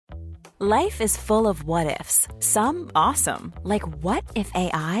Life is full of what-ifs. Some awesome, like what if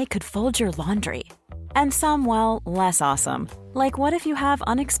AI could fold your laundry? And some, well, less awesome, like what if you have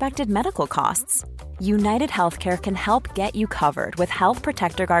unexpected medical costs? United Healthcare can help get you covered with Health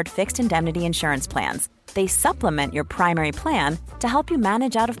Protector Guard fixed indemnity insurance plans. They supplement your primary plan to help you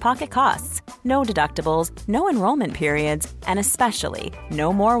manage out-of-pocket costs. No deductibles, no enrollment periods, and especially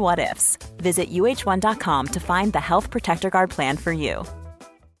no more what-ifs. Visit uh1.com to find the Health Protector Guard plan for you.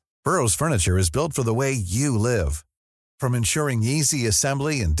 Burrow's furniture is built for the way you live. From ensuring easy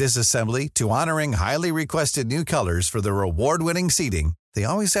assembly and disassembly to honoring highly requested new colors for their award-winning seating, they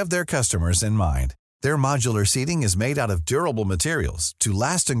always have their customers in mind. Their modular seating is made out of durable materials to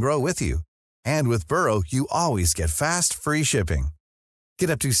last and grow with you. And with Burrow, you always get fast, free shipping.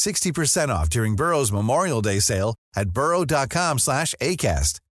 Get up to 60% off during Burrow's Memorial Day sale at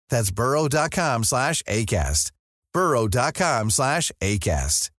burrow.com/ACAST. That's burrow.com/ACAST.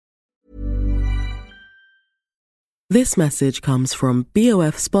 burrow.com/ACAST. This message comes from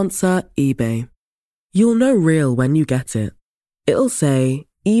BoF sponsor eBay. You'll know real when you get it. It'll say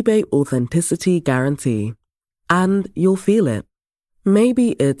eBay Authenticity Guarantee. And you'll feel it.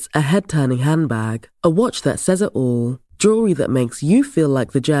 Maybe it's a head-turning handbag, a watch that says it all, jewelry that makes you feel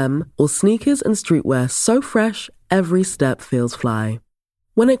like the gem, or sneakers and streetwear so fresh every step feels fly.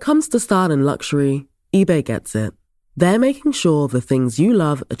 When it comes to style and luxury, eBay gets it. They're making sure the things you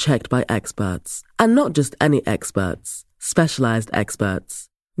love are checked by experts. And not just any experts, specialized experts.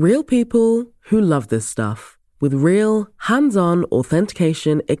 Real people who love this stuff, with real, hands-on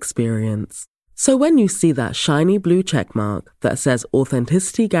authentication experience. So when you see that shiny blue checkmark that says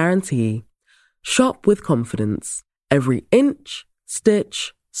Authenticity Guarantee, shop with confidence. Every inch,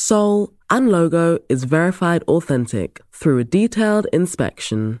 stitch, sole, and logo is verified authentic through a detailed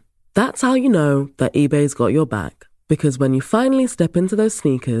inspection. That's how you know that eBay's got your back. Because when you finally step into those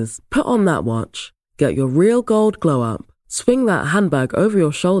sneakers, put on that watch, get your real gold glow up, swing that handbag over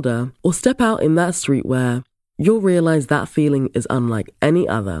your shoulder, or step out in that streetwear, you'll realize that feeling is unlike any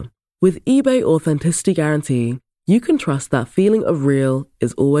other. With eBay Authenticity Guarantee, you can trust that feeling of real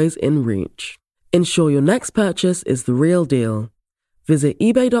is always in reach. Ensure your next purchase is the real deal. Visit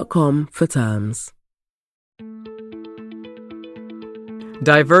ebay.com for terms.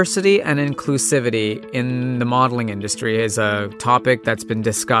 Diversity and inclusivity in the modeling industry is a topic that's been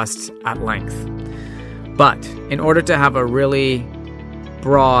discussed at length. But in order to have a really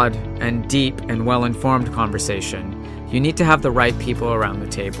broad and deep and well-informed conversation, you need to have the right people around the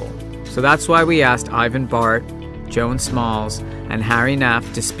table. So that's why we asked Ivan Bart, Joan Smalls, and Harry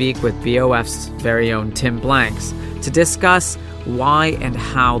Neff to speak with BoF's very own Tim Blanks to discuss why and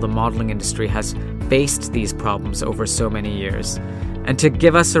how the modeling industry has faced these problems over so many years, and to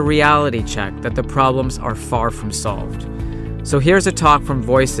give us a reality check that the problems are far from solved. So here's a talk from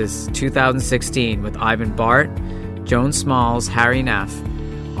Voices 2016 with Ivan Bart, Joan Smalls, Harry Neff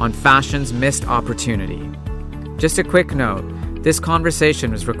on fashion's missed opportunity. Just a quick note, this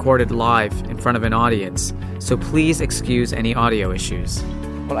conversation was recorded live in front of an audience, so please excuse any audio issues.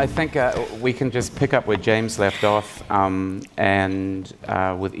 Well, I think we can just pick up where James left off, and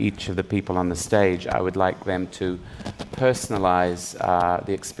with each of the people on the stage, I would like them to personalize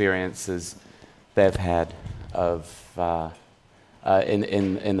the experiences they've had of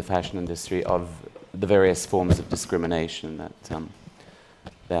in the fashion industry of the various forms of discrimination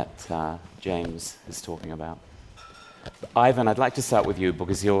that James is talking about. Ivan, I'd like to start with you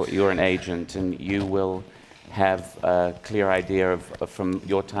because you're an agent and you will have a clear idea of from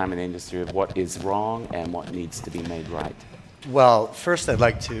your time in the industry of what is wrong and what needs to be made right. Well, first I'd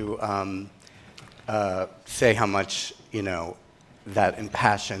like to say how much, that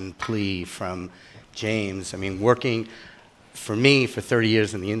impassioned plea from James. I mean, working for me for 30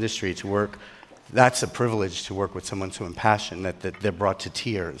 years in the industry to work, that's a privilege to work with someone so impassioned that they're brought to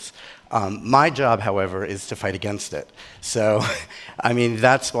tears. My job, however, is to fight against it. So, I mean,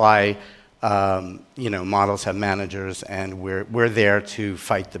 that's why models have managers, and we're there to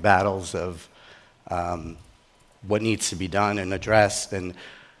fight the battles of what needs to be done and addressed, and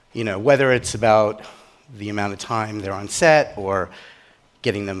whether it's about the amount of time they're on set or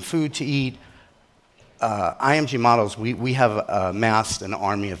getting them food to eat. IMG Models, we have amassed an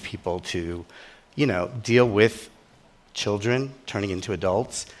army of people to, deal with children turning into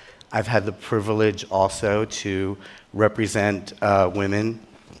adults. I've had the privilege also to represent women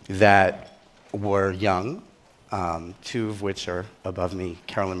that were young, two of which are above me,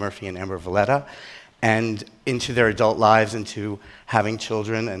 Carolyn Murphy and Amber Valletta, and into their adult lives, into having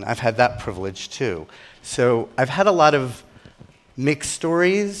children, and I've had that privilege too. So I've had a lot of mixed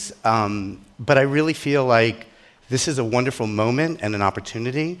stories, but I really feel like this is a wonderful moment and an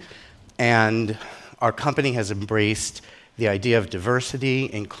opportunity And our company has embraced the idea of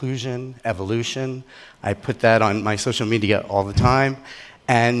diversity, inclusion, evolution. I put that on my social media all the time.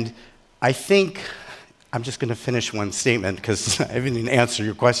 And I think, I'm just going to finish one statement because I haven't even answered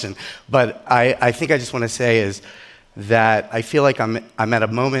your question, but I think I just want to say is that I feel like I'm at a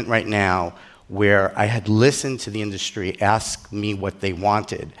moment right now where I had listened to the industry ask me what they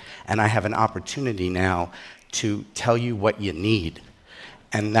wanted, and I have an opportunity now to tell you what you need.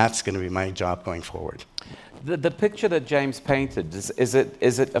 And that's going to be my job going forward. The picture that James painted, is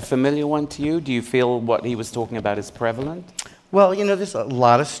it a familiar one to you? Do you feel what he was talking about is prevalent? Well, there's a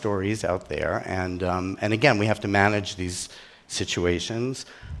lot of stories out there, and again, we have to manage these situations.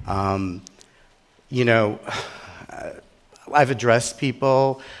 I've addressed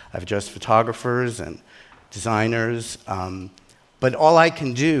people, I've addressed photographers and designers, but all I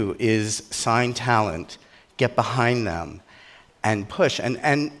can do is sign talent, get behind them, and push.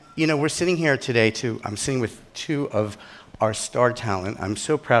 And we're sitting here today, I'm sitting with two of our star talent. I'm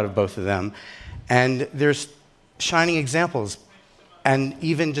so proud of both of them. And there's shining examples. And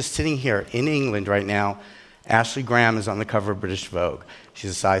even just sitting here in England right now, Ashley Graham is on the cover of British Vogue.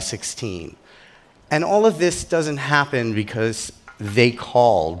 She's a size 16. And all of this doesn't happen because they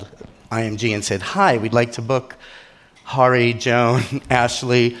called IMG and said, hi, we'd like to book Hari, Joan,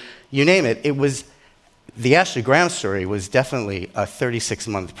 Ashley, you name it. The Ashley Graham story was definitely a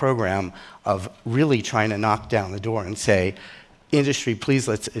 36-month program of really trying to knock down the door and say, industry, please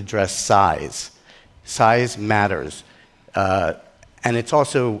let's address size. Size matters. And it's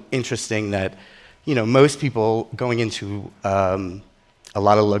also interesting that, most people going into a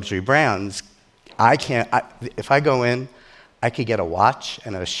lot of luxury brands, if I go in, I could get a watch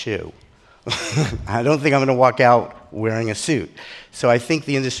and a shoe. I don't think I'm going to walk out wearing a suit. So I think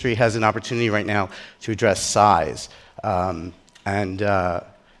the industry has an opportunity right now to address size and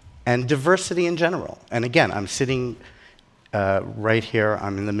diversity in general. And again, I'm sitting right here.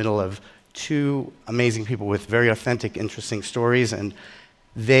 I'm in the middle of two amazing people with very authentic, interesting stories, and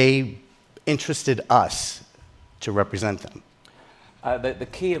they interested us to represent them. The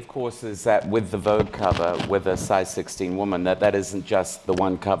key, of course, is that with the Vogue cover, with a size 16 woman, that isn't just the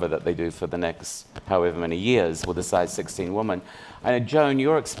one cover that they do for the next however many years with a size 16 woman. I know, Joan,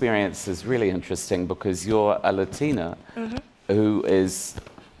 your experience is really interesting because you're a Latina who is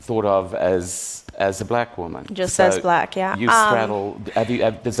thought of as a black woman. Just as black, yeah. You straddle,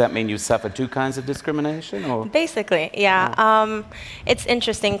 does that mean you suffer two kinds of discrimination? Or? Basically, yeah. It's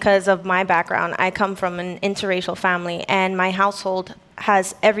interesting because of my background. I come from an interracial family, and my household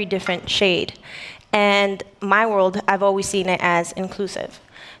has every different shade. And my world, I've always seen it as inclusive.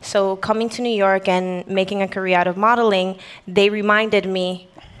 So coming to New York and making a career out of modeling, they reminded me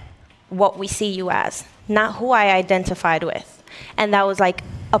what we see you as, not who I identified with. And that was like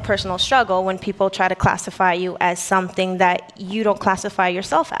a personal struggle when people try to classify you as something that you don't classify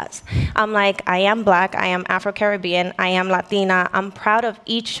yourself as. I'm like, I am black, I am Afro-Caribbean, I am Latina. I'm proud of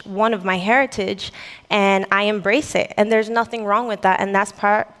each one of my heritage, and I embrace it. And there's nothing wrong with that, and that's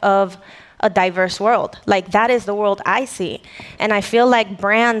part of a diverse world. Like, that is the world I see. And I feel like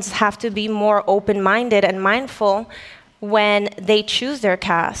brands have to be more open-minded and mindful when they choose their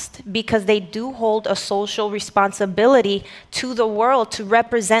cast, because they do hold a social responsibility to the world to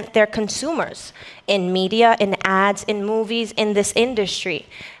represent their consumers in media, in ads, in movies, in this industry.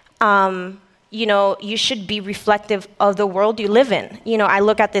 You should be reflective of the world you live in. I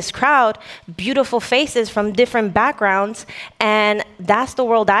look at this crowd, beautiful faces from different backgrounds, and that's the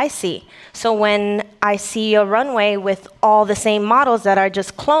world I see. So when I see a runway with all the same models that are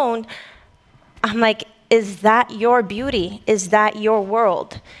just cloned, I'm like, is that your beauty? Is that your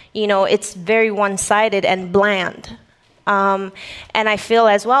world? It's very one-sided and bland. And I feel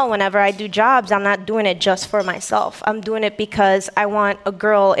as well, whenever I do jobs, I'm not doing it just for myself. I'm doing it because I want a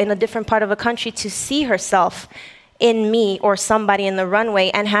girl in a different part of a country to see herself in me or somebody in the runway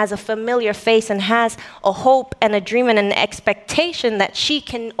and has a familiar face and has a hope and a dream and an expectation that she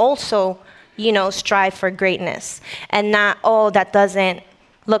can also, strive for greatness. And not, that doesn't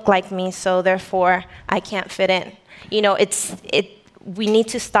look like me, so therefore I can't fit in. We need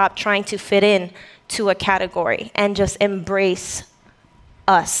to stop trying to fit in to a category and just embrace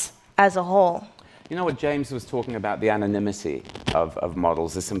us as a whole. What James was talking about, the anonymity of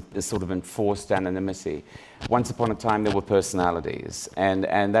models, this sort of enforced anonymity. Once upon a time, there were personalities, and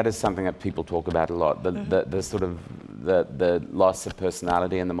that is something that people talk about a lot, the sort of the loss of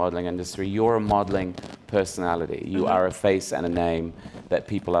personality in the modeling industry. You're a modeling personality. You are a face and a name that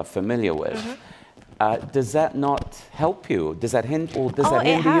people are familiar with. does that not help you? Does that hinder you,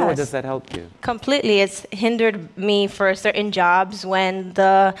 or does that help you? Completely. It's hindered me for certain jobs. When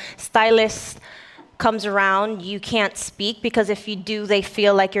the stylist comes around, you can't speak, because if you do, they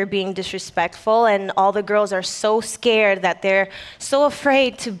feel like you're being disrespectful, and all the girls are so scared that they're so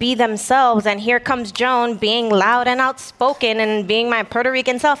afraid to be themselves. And here comes Joan being loud and outspoken and being my Puerto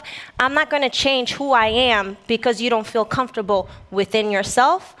Rican self. I'm not going to change who I am because you don't feel comfortable within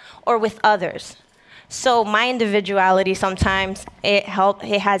yourself or with others. So my individuality, sometimes it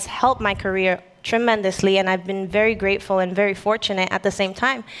has helped my career tremendously, and I've been very grateful and very fortunate at the same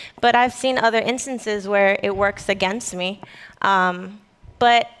time. But I've seen other instances where it works against me.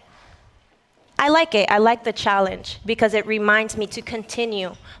 But I like it. I like the challenge, because it reminds me to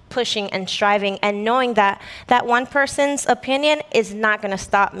continue pushing and striving, and knowing that that one person's opinion is not going to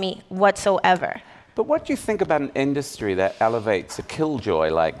stop me whatsoever. But what do you think about an industry that elevates a killjoy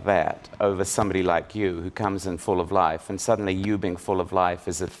like that over somebody like you who comes in full of life, and suddenly you being full of life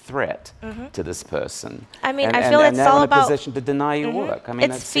is a threat to this person? I mean, I feel it's all about... And they're in a position to deny your work. I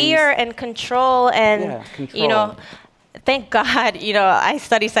mean, it's fear and control, and, you know, thank God, you know, I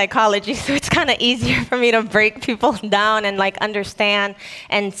study psychology, so it's kind of easier for me to break people down and, like, understand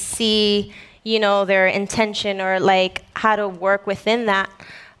and see, you know, their intention, or, like, how to work within that.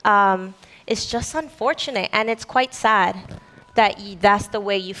 It's just unfortunate, and it's quite sad that that's the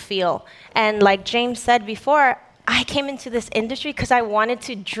way you feel. And like James said before, I came into this industry because I wanted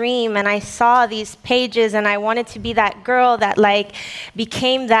to dream, and I saw these pages, and I wanted to be that girl that, like,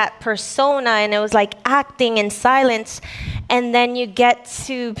 became that persona, and it was like acting in silence. And then you get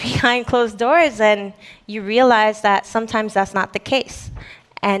to behind closed doors, and you realize that sometimes that's not the case.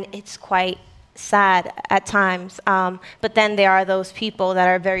 And it's quite sad at times, but then there are those people that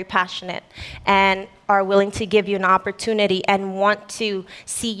are very passionate and are willing to give you an opportunity and want to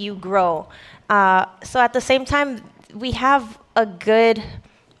see you grow. So at the same time, we have a good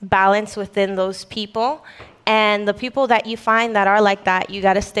balance within those people, and the people that you find that are like that, you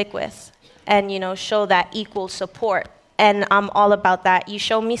got to stick with, and, you know, show that equal support. And I'm all about that. You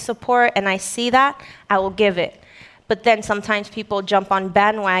show me support and I see that, I will give it. But then sometimes people jump on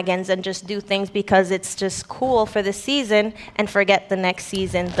bandwagons and just do things because it's just cool for the season, and forget the next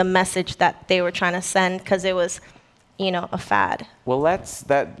season, the message that they were trying to send, because it was, you know, a fad. Well, that's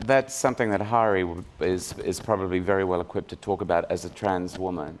something that Hari is probably very well equipped to talk about as a trans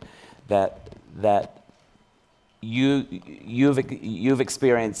woman. That you've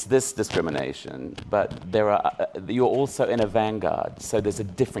experienced this discrimination, but you're also in a vanguard, so there's a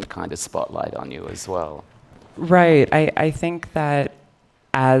different kind of spotlight on you as well. Right. I think that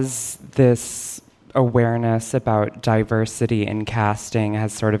as this awareness about diversity in casting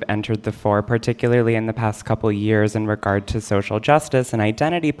has sort of entered the fore, particularly in the past couple years in regard to social justice and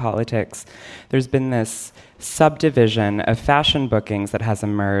identity politics, there's been this subdivision of fashion bookings that has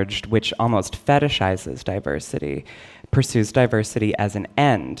emerged, which almost fetishizes diversity, pursues diversity as an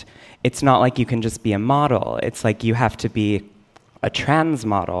end. It's not like you can just be a model. It's like you have to be a trans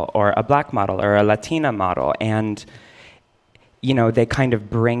model or a black model or a Latina model, and you know, they kind of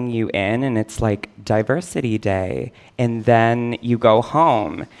bring you in, and it's like Diversity Day, and then you go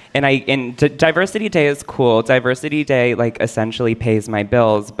home. And Diversity Day is cool. Diversity Day, like, essentially pays my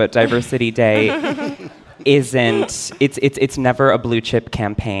bills, but Diversity Day isn't. It's never a blue chip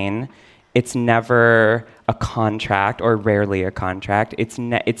campaign. It's never a contract, or rarely a contract. It's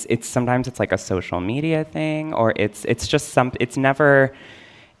sometimes it's like a social media thing, or it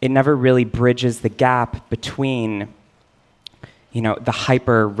never really bridges the gap between, you know, the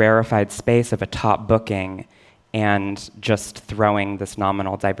hyper rarefied space of a top booking and just throwing this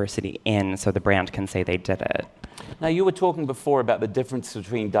nominal diversity in so the brand can say they did it. Now, you were talking before about the difference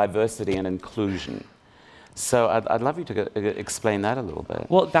between diversity and inclusion. So I'd love you to explain that a little bit.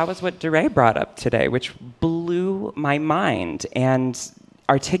 Well, that was what DeRay brought up today, which blew my mind and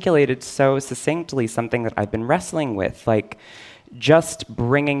articulated so succinctly something that I've been wrestling with. Like, just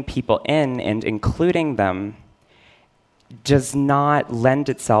bringing people in and including them does not lend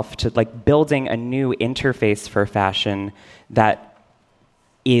itself to, like, building a new interface for fashion that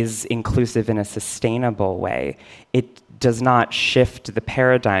is inclusive in a sustainable way. It does not shift the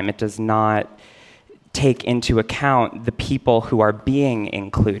paradigm. It does not take into account the people who are being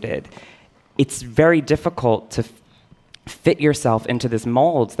included. It's very difficult to fit yourself into this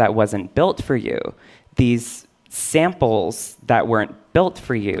mold that wasn't built for you, these samples that weren't built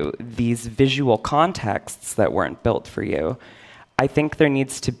for you, these visual contexts that weren't built for you. I think there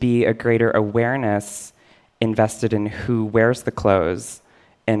needs to be a greater awareness invested in who wears the clothes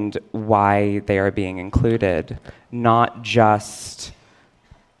and why they are being included, not just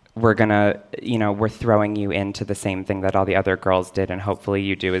we're throwing you into the same thing that all the other girls did, and hopefully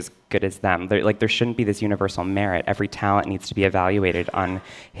you do as good as them. There shouldn't be this universal merit. Every talent needs to be evaluated on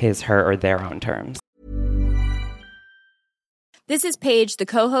his, her, or their own terms. This is Paige, the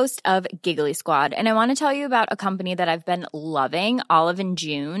co-host of Giggly Squad, and I want to tell you about a company that I've been loving, Olive &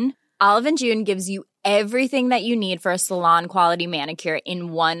 June. Olive & June gives you everything that you need for a salon-quality manicure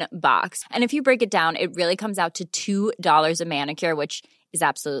in one box. And if you break it down, it really comes out to $2 a manicure, which is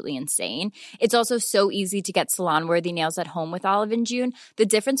absolutely insane. It's also so easy to get salon-worthy nails at home with Olive & June. The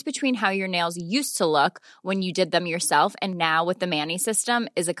difference between how your nails used to look when you did them yourself and now with the Mani system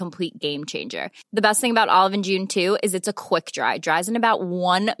is a complete game changer. The best thing about Olive & June, too, is it's a quick dry. Dries in about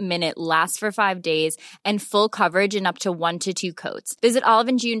 1 minute, lasts for 5 days, and full coverage in up to 1 to 2 coats. Visit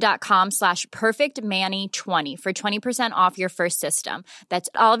oliveandjune.com/perfectmani20 for 20% off your first system. That's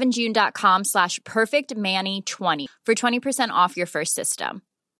oliveandjune.com/perfectmani20 for 20% off your first system.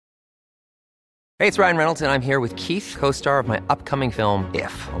 Hey, it's Ryan Reynolds, and I'm here with Keith, co-star of my upcoming film,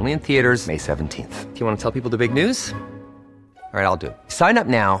 If, only in theaters May 17th. Do you want to tell people the big news? All right, I'll do it. Sign up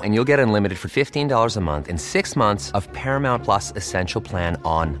now and you'll get unlimited for $15 a month and 6 months of Paramount Plus Essential Plan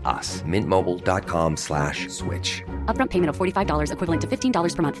on us. MintMobile.com/switch. Upfront payment of $45 equivalent to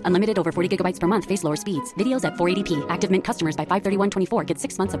 $15 per month. Unlimited over 40 gigabytes per month. Face lower speeds. Videos at 480p. Active Mint customers by 531.24 get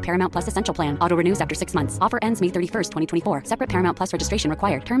 6 months of Paramount Plus Essential Plan. Auto renews after 6 months. Offer ends May 31st, 2024. Separate Paramount Plus registration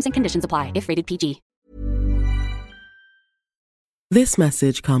required. Terms and conditions apply if rated PG. This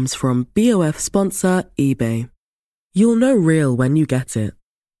message comes from BoF sponsor eBay. You'll know real when you get it.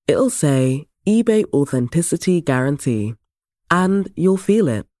 It'll say eBay Authenticity Guarantee. And you'll feel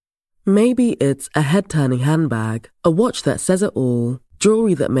it. Maybe it's a head-turning handbag, a watch that says it all,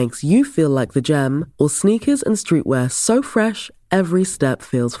 jewelry that makes you feel like the gem, or sneakers and streetwear so fresh every step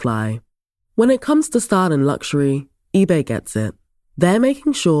feels fly. When it comes to style and luxury, eBay gets it. They're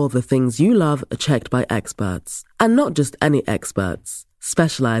making sure the things you love are checked by experts. And not just any experts,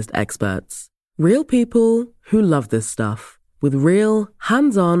 specialized experts. Real people who love this stuff, with real,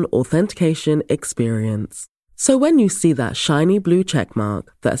 hands-on authentication experience. So when you see that shiny blue checkmark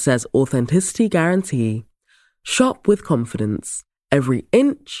that says Authenticity Guarantee, shop with confidence. Every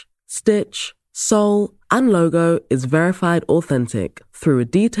inch, stitch, sole, and logo is verified authentic through a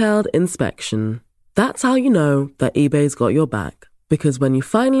detailed inspection. That's how you know that eBay's got your back. Because when you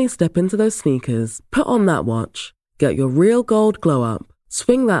finally step into those sneakers, put on that watch, get your real gold glow up,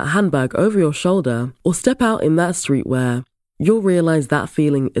 swing that handbag over your shoulder, or step out in that streetwear, you'll realize that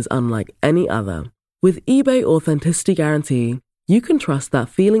feeling is unlike any other. With eBay Authenticity Guarantee, you can trust that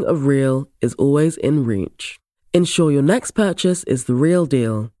feeling of real is always in reach. Ensure your next purchase is the real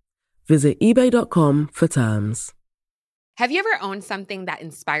deal. Visit ebay.com for terms. Have you ever owned something that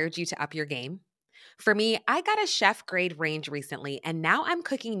inspired you to up your game? For me, I got a chef-grade range recently, and now I'm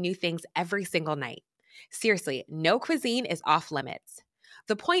cooking new things every single night. Seriously, no cuisine is off limits.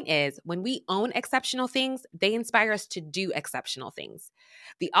 The point is, when we own exceptional things, they inspire us to do exceptional things.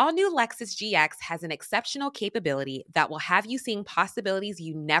 The all-new Lexus GX has an exceptional capability that will have you seeing possibilities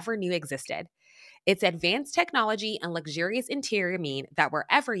you never knew existed. Its advanced technology and luxurious interior mean that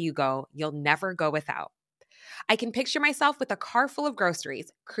wherever you go, you'll never go without. I can picture myself with a car full of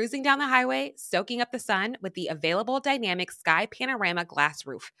groceries, cruising down the highway, soaking up the sun with the available dynamic sky panorama glass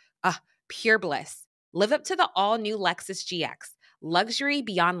roof. Pure bliss. Live up to the all-new Lexus GX. Luxury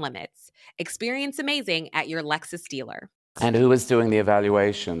beyond limits. Experience amazing at your Lexus dealer. And who is doing the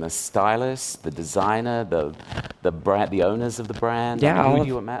evaluation? The stylist, the designer, the brand, the owners of the brand? Yeah. Who do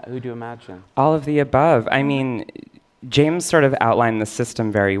you imagine? All of the above. I mean, James sort of outlined the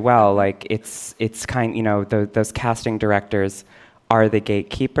system very well. Like it's kind, those casting directors are the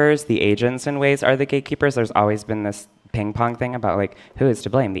gatekeepers. The agents, in ways, are the gatekeepers. There's always been this ping pong thing about like who is to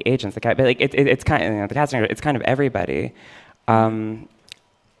blame, the agents, the guy. But like it's kind of the casting. It's kind of everybody. I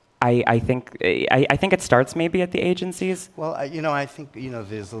think it starts maybe at the agencies. Well, I think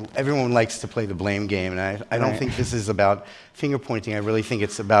everyone likes to play the blame game, and I don't think this is about finger pointing. I really think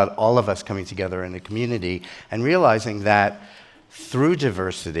it's about all of us coming together in the community and realizing that through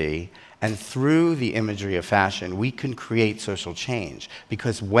diversity and through the imagery of fashion, we can create social change.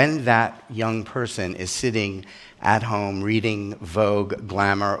 Because when that young person is sitting at home reading Vogue,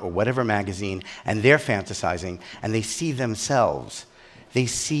 Glamour, or whatever magazine, and they're fantasizing, and they see themselves, they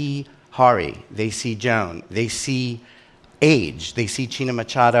see Hari, they see Joan, they see age, they see China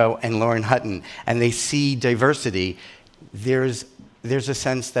Machado and Lauren Hutton, and they see diversity, there's a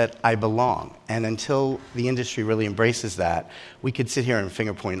sense that I belong. And until the industry really embraces that, we could sit here and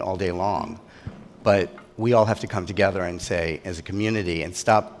finger point all day long. But we all have to come together and say, as a community, and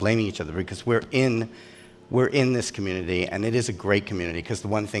stop blaming each other, because we're in we're in this community, and it is a great community, because the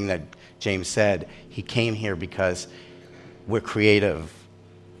one thing that James said, he came here because we're creative.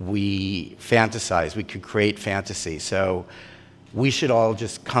 We fantasize. We could create fantasy. So we should all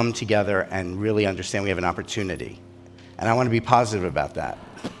just come together and really understand we have an opportunity. And I want to be positive about that.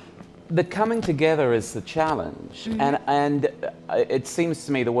 The coming together is the challenge. And it seems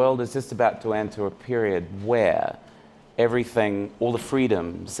to me the world is just about to enter a period where everything, all the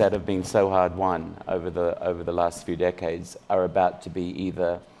freedoms that have been so hard won over the last few decades are about to be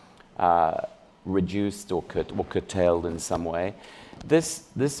either reduced or curtailed in some way.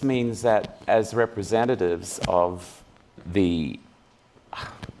 This means that as representatives of the,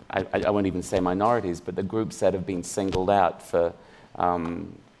 I won't even say minorities, but the groups that have been singled out for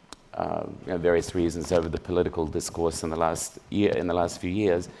various reasons over the political discourse in the last few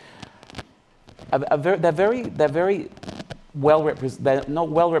years, they're not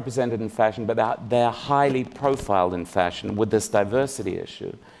well represented in fashion, but they're highly profiled in fashion with this diversity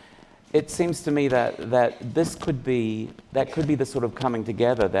issue. It seems to me that this could be the sort of coming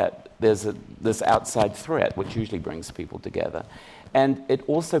together, that there's this outside threat which usually brings people together, and it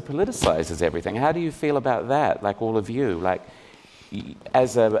also politicizes everything. How do you feel about that? Like all of you, like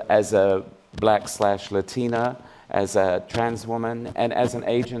as a Black/Latina, as a trans woman, and as an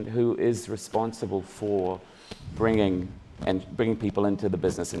agent who is responsible for bringing people into the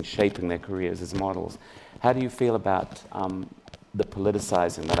business and shaping their careers as models. How do you feel about the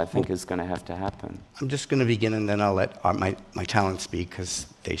politicizing that I think is going to have to happen? I'm just going to begin, and then I'll let my talent speak, because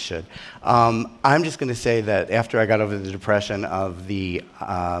they should. I'm just going to say that after I got over the depression of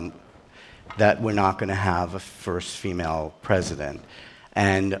that we're not going to have a first female president,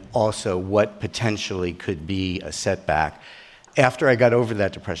 and also what potentially could be a setback. After I got over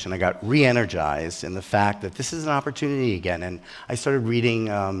that depression, I got re-energized in the fact that this is an opportunity again, and I started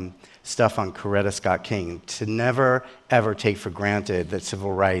reading stuff on Coretta Scott King, to never, ever take for granted that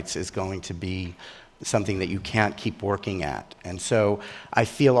civil rights is going to be something that you can't keep working at. And so I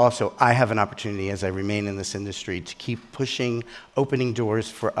feel also I have an opportunity as I remain in this industry to keep pushing, opening doors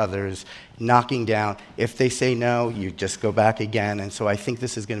for others, knocking down. If they say no, you just go back again. And so I think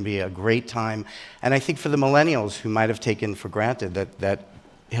this is going to be a great time. And I think for the millennials who might have taken for granted that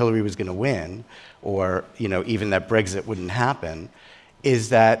Hillary was going to win, or even that Brexit wouldn't happen, is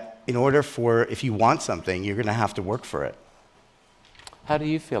that in order for, if you want something, you're going to have to work for it. How do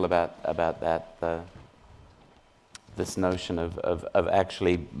you feel about that? This notion of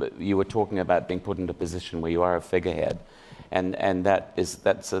actually, you were talking about being put into a position where you are a figurehead, and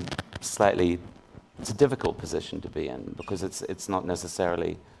that's a difficult position to be in, because it's not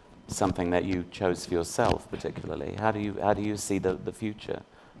necessarily something that you chose for yourself particularly. How do you see the future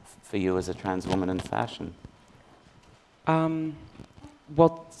for you as a trans woman in fashion?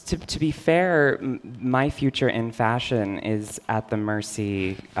 Well, to be fair, my future in fashion is at the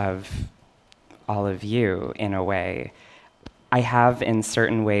mercy of all of you, in a way. I have, in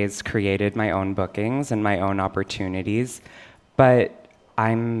certain ways, created my own bookings and my own opportunities, but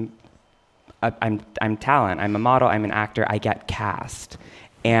I'm talent. I'm a model. I'm an actor. I get cast,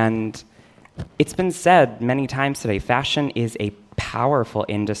 and it's been said many times today. Fashion is a powerful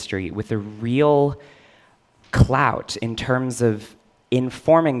industry with a real clout in terms of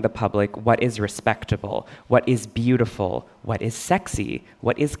informing the public what is respectable, what is beautiful, what is sexy,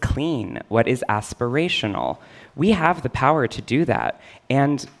 what is clean, what is aspirational. We have the power to do that.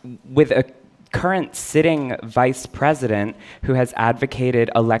 And with a current sitting vice president who has advocated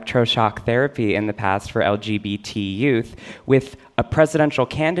electroshock therapy in the past for LGBT youth, with a presidential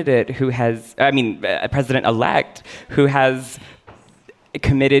candidate a president-elect who has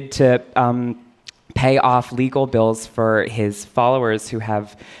committed to pay off legal bills for his followers who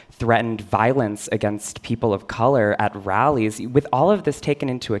have threatened violence against people of color at rallies. With all of this taken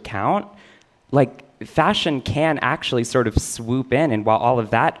into account, fashion can actually sort of swoop in, and while all of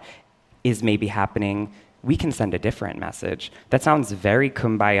that is maybe happening, we can send a different message. That sounds very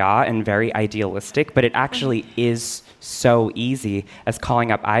kumbaya and very idealistic, but it actually is so easy as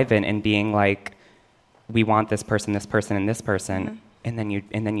calling up Ivan and being like, we want this person, and this person, and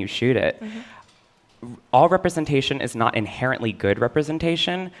then you shoot it. All representation is not inherently good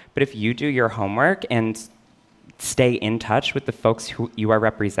representation, but if you do your homework and stay in touch with the folks who you are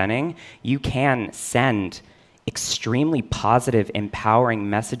representing, you can send extremely positive,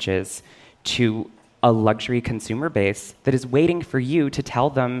 empowering messages to a luxury consumer base that is waiting for you to tell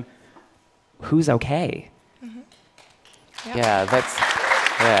them who's okay. Yep. Yeah.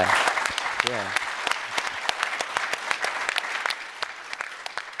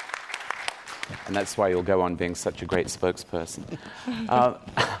 And that's why you'll go on being such a great spokesperson.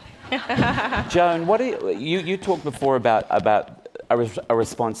 Joan, what you talked before about a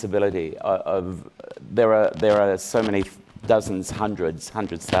responsibility of there are so many dozens, hundreds,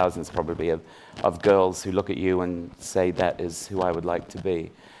 thousands probably of girls who look at you and say that is who I would like to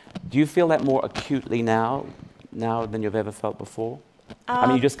be. Do you feel that more acutely now than you've ever felt before? I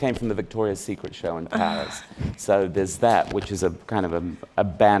mean, you just came from the Victoria's Secret show in Paris, so there's that, which is a kind of a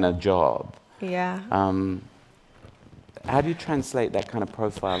banner job. Yeah. How do you translate that kind of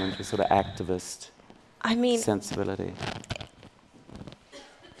profile into sort of activist sensibility?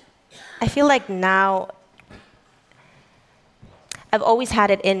 I feel like now I've always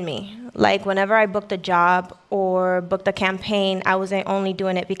had it in me. Like whenever I booked a job or booked a campaign, I wasn't only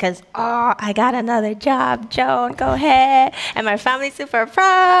doing it because, oh, I got another job, Joan, go ahead. And my family's super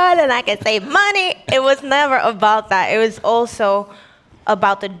proud and I can save money. It was never about that. It was also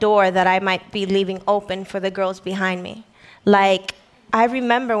about the door that I might be leaving open for the girls behind me. Like, I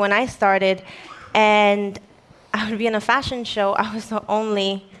remember when I started and I would be in a fashion show, I was the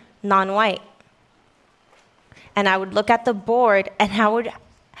only non-white. And I would look at the board and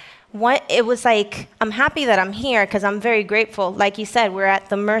it was like, I'm happy that I'm here because I'm very grateful. Like you said, we're at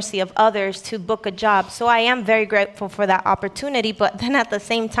the mercy of others to book a job. So I am very grateful for that opportunity. But then at the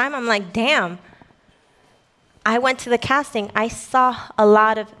same time, I'm like, damn. I went to the casting. I saw a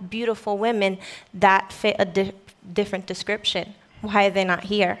lot of beautiful women that fit a different description. Why are they not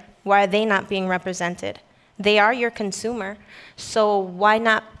here? Why are they not being represented? They are your consumer. So why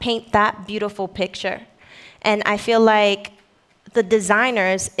not paint that beautiful picture? And I feel like the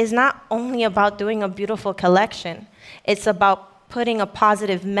designers is not only about doing a beautiful collection. It's about putting a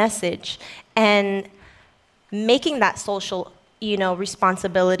positive message and making that social,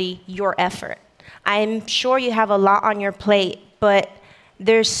 responsibility your effort. I'm sure you have a lot on your plate, but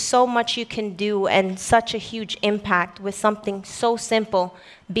there's so much you can do and such a huge impact with something so simple,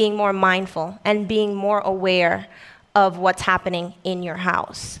 being more mindful and being more aware of what's happening in your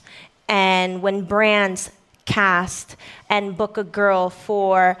house. And when brands cast and book a girl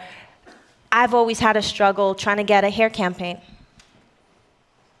I've always had a struggle trying to get a hair campaign.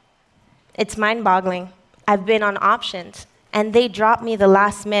 It's mind-boggling. I've been on options, and they dropped me the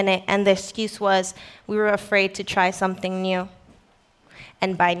last minute, and the excuse was, we were afraid to try something new.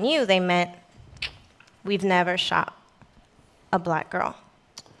 And by new, they meant, we've never shot a black girl.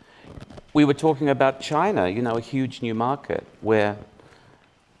 We were talking about China, a huge new market where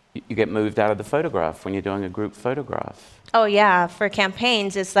you get moved out of the photograph when you're doing a group photograph. Oh, yeah. For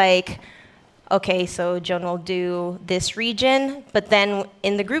campaigns, it's like, okay, so Joan will do this region, but then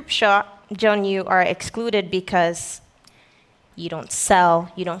in the group shot, Joan, you are excluded because you don't sell,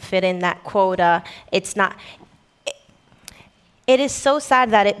 you don't fit in that quota. It's not. It is so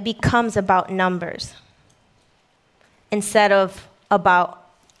sad that it becomes about numbers instead of about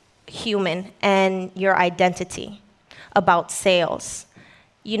human and your identity, about sales.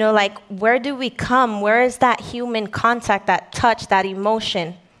 Like, where do we come? Where is that human contact, that touch, that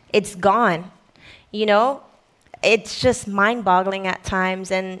emotion? It's gone. It's just mind-boggling at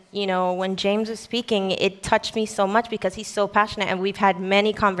times. And, when James was speaking, it touched me so much because he's so passionate. And we've had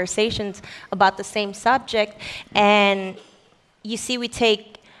many conversations about the same subject. And you see, we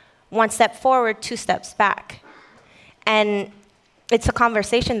take one step forward, 2 steps back. And it's a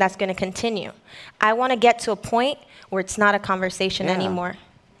conversation that's going to continue. I want to get to a point where it's not a conversation anymore.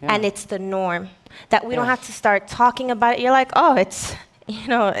 Yeah. And it's the norm. That we don't have to start talking about it. You're like, oh, it's,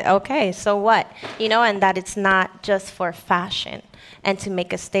 okay, so what? And that it's not just for fashion and to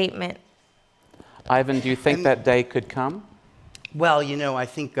make a statement. Ivan, do you think that day could come? Well, I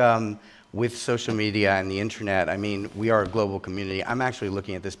think with social media and the internet, we are a global community. I'm actually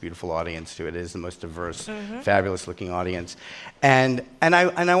looking at this beautiful audience too. It is the most diverse, fabulous-looking audience, and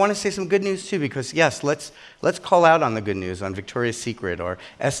I want to say some good news too, because yes, let's call out on the good news on Victoria's Secret or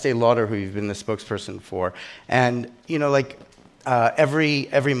Estee Lauder, who you've been the spokesperson for, and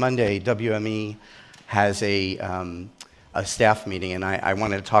every Monday, WME has a staff meeting, and I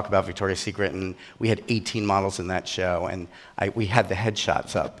wanted to talk about Victoria's Secret, and we had 18 models in that show, and we had the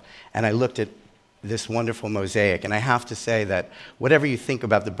headshots up. And I looked at this wonderful mosaic, and I have to say that whatever you think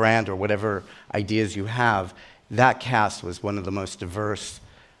about the brand or whatever ideas you have, that cast was one of the most diverse,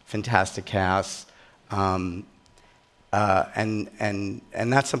 fantastic casts, and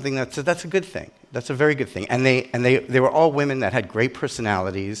that's something that's a good thing. That's a very good thing. And they were all women that had great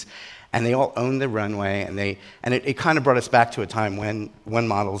personalities, and they all owned the runway, and it kind of brought us back to a time when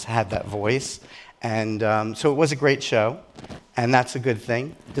models had that voice. And so it was a great show, and that's a good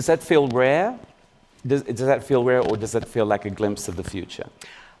thing. Does that feel rare? Does that feel rare, or does that feel like a glimpse of the future?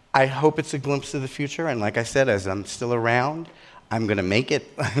 I hope it's a glimpse of the future, and like I said, as I'm still around, I'm going to make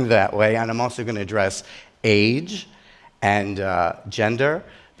it that way, and I'm also going to address age and gender,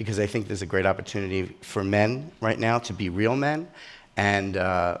 because I think there's a great opportunity for men right now to be real men, and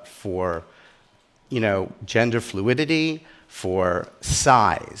for gender fluidity, for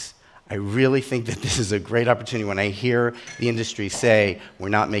size. I really think that this is a great opportunity. When I hear the industry say, we're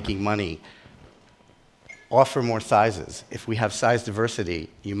not making money, offer more sizes. If we have size diversity,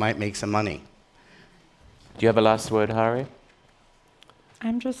 you might make some money. Do you have a last word, Hari?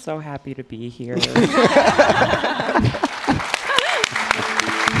 I'm just so happy to be here.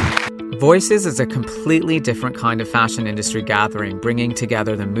 Voices is a completely different kind of fashion industry gathering, bringing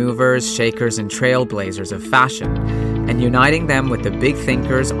together the movers, shakers, and trailblazers of fashion, and uniting them with the big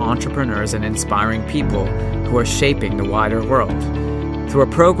thinkers, entrepreneurs, and inspiring people who are shaping the wider world. Through a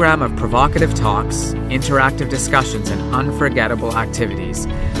program of provocative talks, interactive discussions, and unforgettable activities,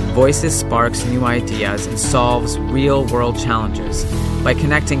 Voices sparks new ideas and solves real-world challenges by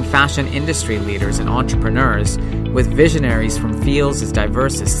connecting fashion industry leaders and entrepreneurs with visionaries from fields as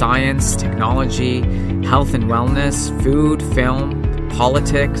diverse as science, technology, health and wellness, food, film,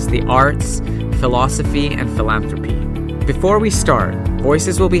 politics, the arts, philosophy, and philanthropy. Before we start,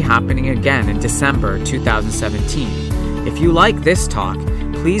 Voices will be happening again in December 2017. If you like this talk,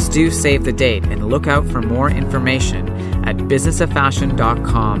 please do save the date and look out for more information at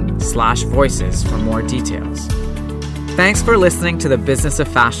businessaffashion.com/voices for more details. Thanks for listening to the Business of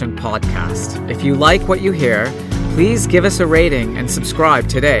Fashion podcast. If you like what you hear, please give us a rating and subscribe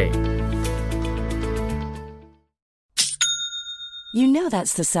today. You know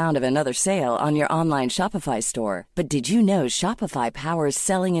that's the sound of another sale on your online Shopify store. But did you know Shopify powers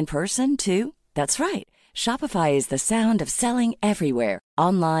selling in person, too? That's right. Shopify is the sound of selling everywhere.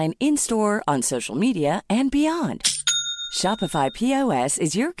 Online, in-store, on social media, and beyond. Shopify POS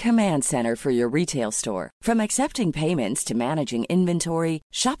is your command center for your retail store. From accepting payments to managing inventory,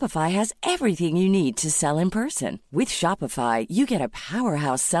 Shopify has everything you need to sell in person. With Shopify, you get a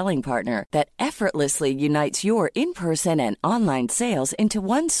powerhouse selling partner that effortlessly unites your in-person and online sales into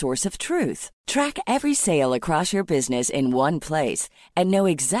one source of truth. Track every sale across your business in one place and know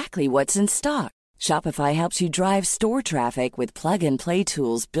exactly what's in stock. Shopify helps you drive store traffic with plug-and-play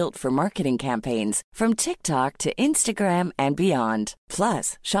tools built for marketing campaigns, from TikTok to Instagram and beyond.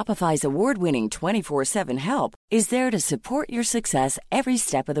 Plus, Shopify's award-winning 24/7 help is there to support your success every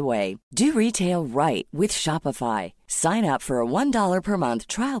step of the way. Do retail right with Shopify. Sign up for a $1 per month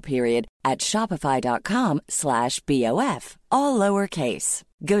trial period at shopify.com/BOF, all lowercase.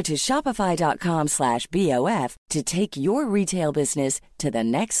 Go to shopify.com/BOF to take your retail business to the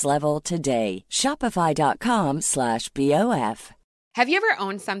next level today. Shopify.com/BOF. Have you ever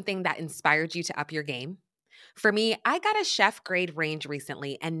owned something that inspired you to up your game? For me, I got a chef-grade range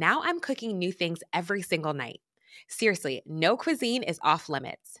recently, and now I'm cooking new things every single night. Seriously, no cuisine is off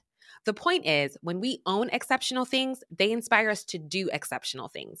limits. The point is, when we own exceptional things, they inspire us to do exceptional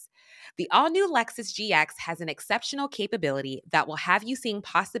things. The all-new Lexus GX has an exceptional capability that will have you seeing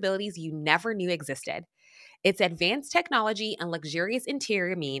possibilities you never knew existed. Its advanced technology and luxurious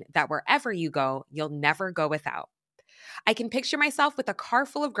interior mean that wherever you go, you'll never go without. I can picture myself with a car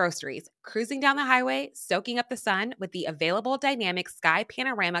full of groceries, cruising down the highway, soaking up the sun with the available dynamic sky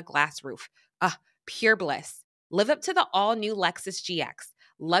panorama glass roof. Pure bliss. Live up to the all-new Lexus GX.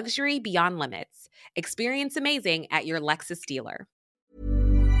 Luxury beyond limits. Experience amazing at your Lexus dealer.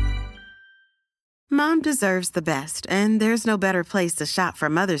 Mom deserves the best, and there's no better place to shop for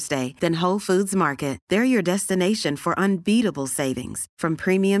Mother's Day than Whole Foods Market. They're your destination for unbeatable savings, from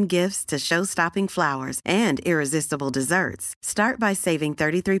premium gifts to show-stopping flowers and irresistible desserts. Start by saving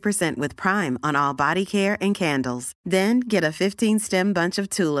 33% with Prime on all body care and candles. Then get a 15-stem bunch of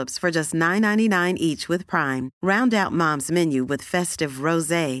tulips for just $9.99 each with Prime. Round out Mom's menu with festive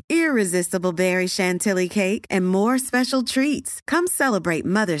rosé, irresistible berry chantilly cake, and more special treats. Come celebrate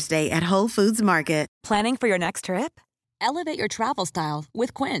Mother's Day at Whole Foods Market. Planning for your next trip? Elevate your travel style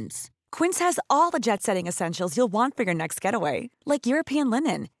with Quince. Quince has all the jet-setting essentials you'll want for your next getaway, like European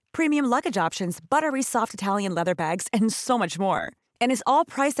linen, premium luggage options, buttery soft Italian leather bags, and so much more. And is all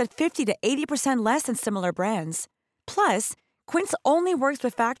priced at 50 to 80% less than similar brands. Plus, Quince only works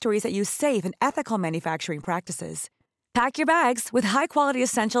with factories that use safe and ethical manufacturing practices. Pack your bags with high-quality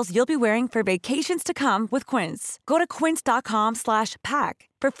essentials you'll be wearing for vacations to come with Quince. Go to quince.com/pack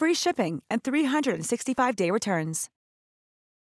for free shipping and 365-day returns.